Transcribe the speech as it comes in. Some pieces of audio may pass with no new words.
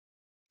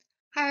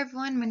Hi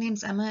everyone, my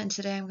name's Emma and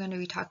today I'm going to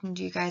be talking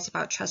to you guys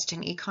about trust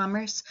in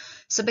e-commerce.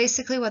 So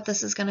basically what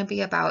this is going to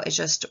be about is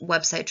just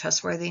website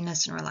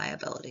trustworthiness and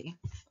reliability.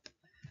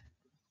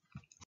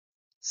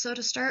 So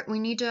to start, we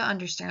need to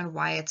understand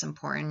why it's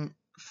important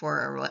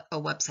for a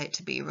website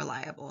to be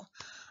reliable.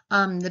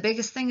 The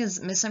biggest thing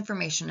is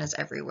misinformation is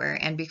everywhere,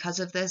 and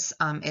because of this,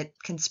 it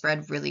can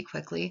spread really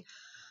quickly.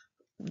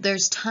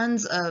 There's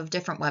tons of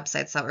different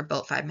websites that were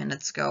built 5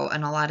 minutes ago,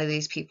 and a lot of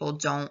these people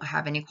don't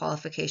have any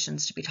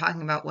qualifications to be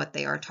talking about what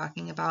they are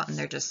talking about, and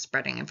they're just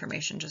spreading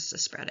information just to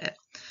spread it.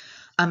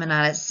 And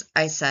as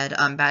I said,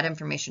 bad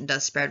information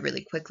does spread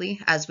really quickly.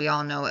 As we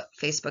all know,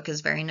 Facebook is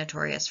very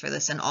notorious for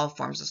this in all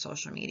forms of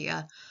social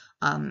media.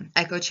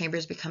 Echo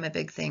chambers become a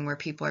big thing where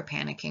people are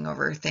panicking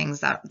over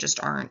things that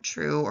just aren't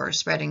true or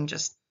spreading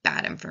just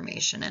bad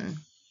information and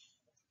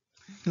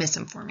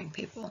misinforming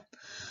people.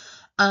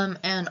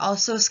 And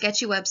also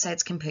sketchy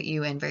websites can put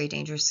you in very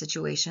dangerous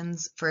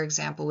situations. For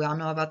example, we all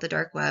know about the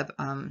dark web.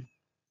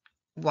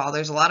 While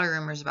there's a lot of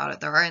rumors about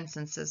it, there are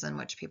instances in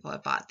which people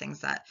have bought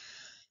things that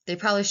they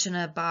probably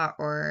shouldn't have bought,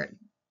 or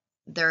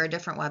there are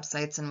different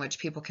websites in which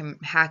people can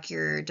hack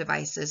your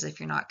devices if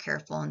you're not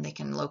careful, and they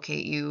can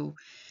locate you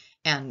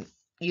and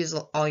use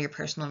all your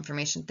personal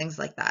information, things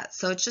like that.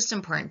 So it's just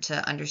important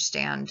to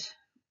understand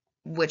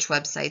which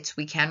websites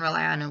we can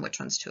rely on and which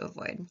ones to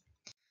avoid.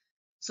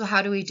 So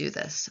how do we do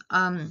this?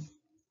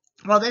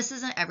 While this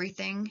isn't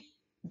everything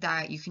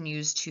that you can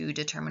use to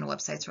determine a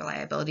website's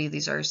reliability,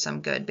 these are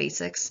some good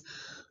basics.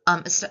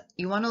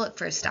 You want to look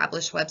for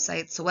established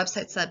websites, so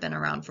websites that have been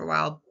around for a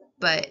while.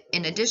 But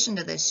in addition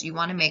to this, you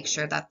want to make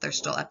sure that they're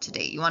still up to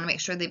date. You want to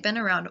make sure they've been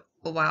around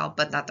a while,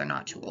 but that they're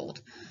not too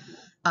old.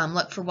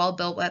 Look for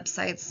well-built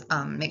websites.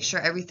 Make sure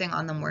everything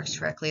on them works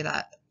correctly,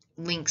 that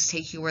links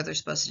take you where they're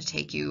supposed to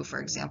take you. For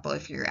example,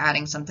 if you're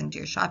adding something to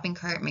your shopping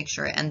cart, make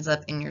sure it ends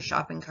up in your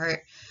shopping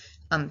cart,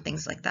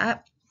 things like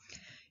that.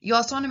 You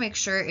also want to make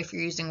sure if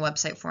you're using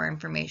website for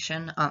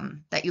information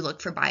that you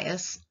look for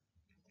bias.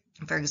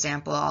 For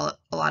example, a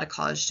lot of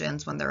college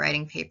students, when they're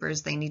writing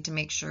papers, they need to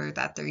make sure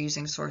that they're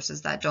using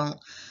sources that don't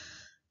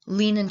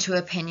lean into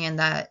opinion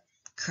that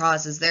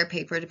causes their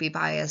paper to be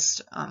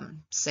biased.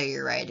 Say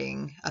you're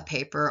writing a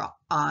paper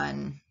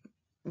on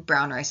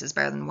brown rice is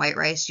better than white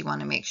rice. You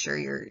want to make sure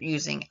you're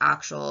using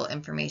actual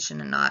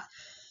information and not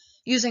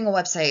using a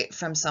website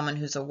from someone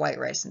who's a white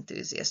rice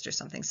enthusiast or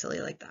something silly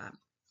like that.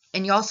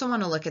 And you also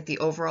want to look at the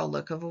overall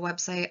look of a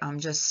website.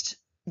 Just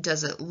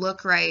does it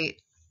look right?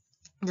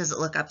 Does it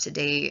look up to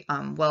date?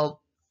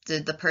 Well,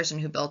 did the person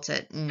who built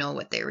it know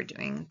what they were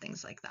doing and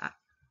things like that?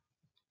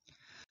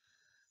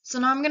 So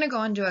now I'm going to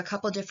go into a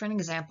couple different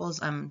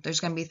examples. There's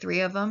going to be 3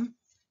 of them.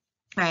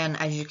 And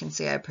as you can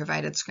see, I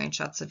provided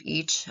screenshots of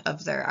each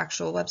of their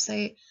actual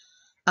website.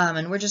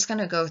 And we're just going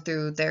to go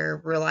through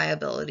their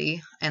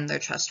reliability and their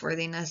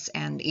trustworthiness,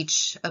 and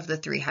each of the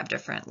 3 have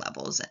different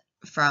levels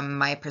from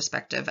my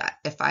perspective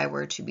if I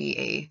were to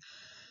be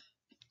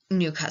a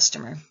new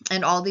customer.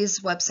 And all these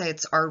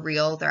websites are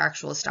real, they're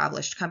actual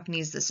established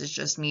companies. This is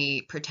just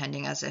me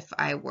pretending as if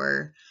I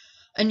were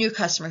a new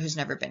customer who's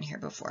never been here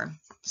before.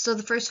 So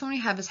the first one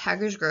we have is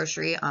Hager's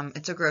Grocery.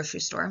 It's a grocery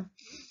store.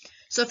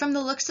 So from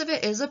the looks of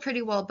it, is a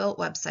pretty well built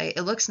website.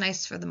 It looks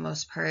nice for the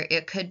most part.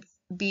 It could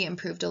be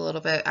improved a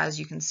little bit. As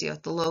you can see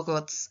with the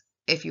logo,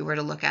 if you were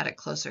to look at it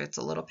closer, it's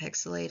a little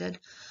pixelated.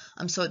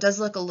 So it does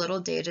look a little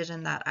dated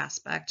in that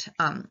aspect.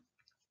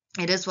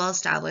 It is well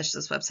established.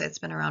 This website's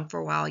been around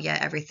for a while,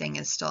 yet everything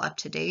is still up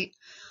to date.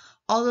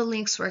 All the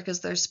links work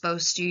as they're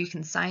supposed to. You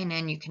can sign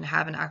in, you can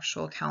have an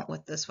actual account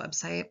with this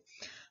website.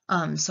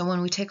 So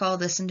when we take all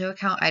this into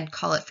account, I'd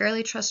call it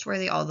fairly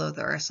trustworthy, although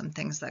there are some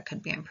things that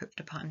could be improved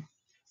upon.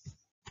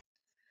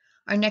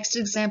 Our next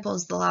example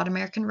is the Loud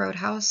American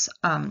Roadhouse.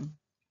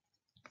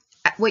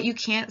 What you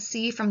can't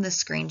see from the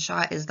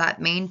screenshot is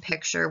that main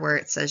picture where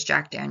it says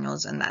Jack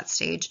Daniels in that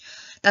stage.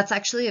 That's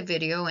actually a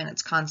video, and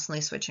it's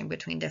constantly switching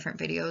between different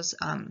videos.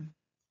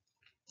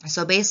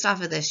 So based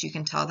off of this, you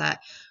can tell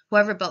that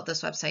whoever built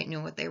this website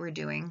knew what they were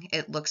doing.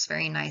 It looks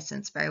very nice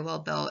and it's very well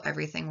built.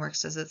 Everything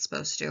works as it's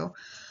supposed to.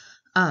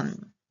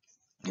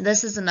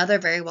 This is another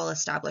very well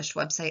established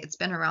website. It's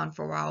been around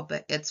for a while,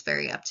 but it's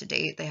very up to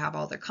date. They have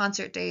all their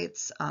concert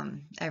dates,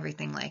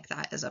 everything like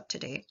that is up to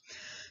date.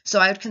 So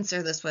I would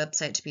consider this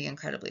website to be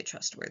incredibly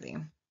trustworthy.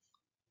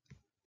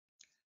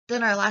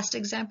 Then our last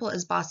example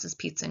is Boss's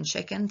Pizza and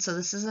Chicken. So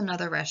this is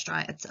another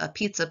restaurant. It's a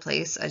pizza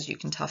place, as you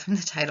can tell from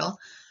the title.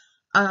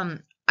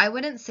 I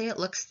wouldn't say it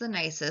looks the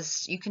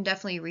nicest. You can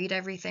definitely read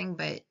everything,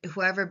 but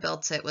whoever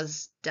built it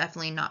was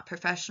definitely not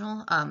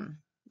professional.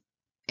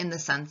 In the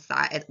sense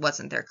that it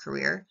wasn't their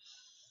career.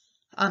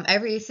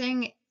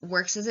 Everything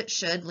works as it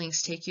should.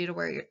 Links take you to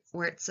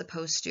where it's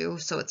supposed to,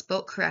 so it's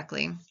built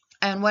correctly.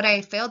 And what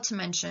I failed to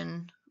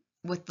mention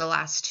with the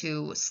last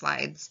 2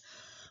 slides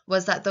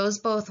was that those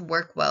both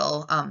work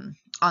well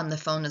on the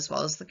phone as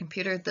well as the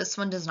computer. This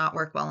one does not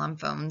work well on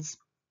phones.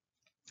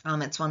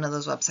 It's one of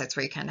those websites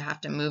where you kind of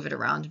have to move it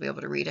around to be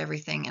able to read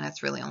everything, and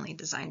it's really only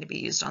designed to be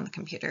used on the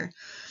computer.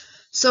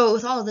 So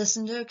with all of this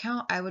into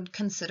account, I would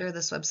consider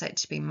this website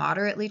to be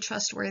moderately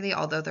trustworthy,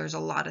 although there's a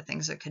lot of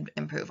things it could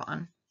improve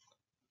on.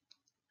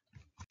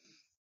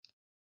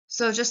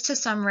 So just to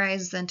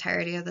summarize the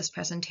entirety of this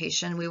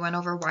presentation, we went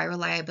over why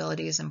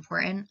reliability is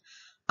important.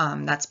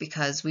 That's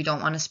because we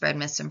don't want to spread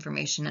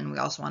misinformation, and we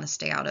also want to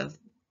stay out of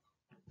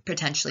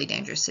potentially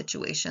dangerous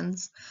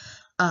situations.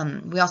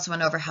 We also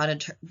went over how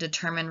to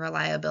determine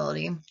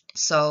reliability.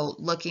 So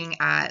looking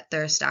at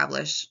their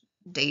established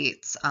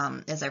dates,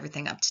 is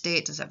everything up to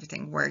date? Does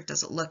everything work?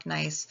 Does it look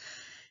nice?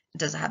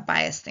 Does it have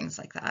bias? Things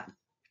like that.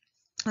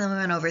 And then we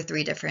went over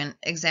 3 different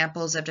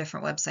examples of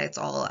different websites,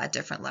 all at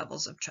different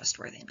levels of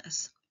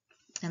trustworthiness.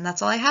 And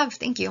that's all I have.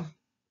 Thank you.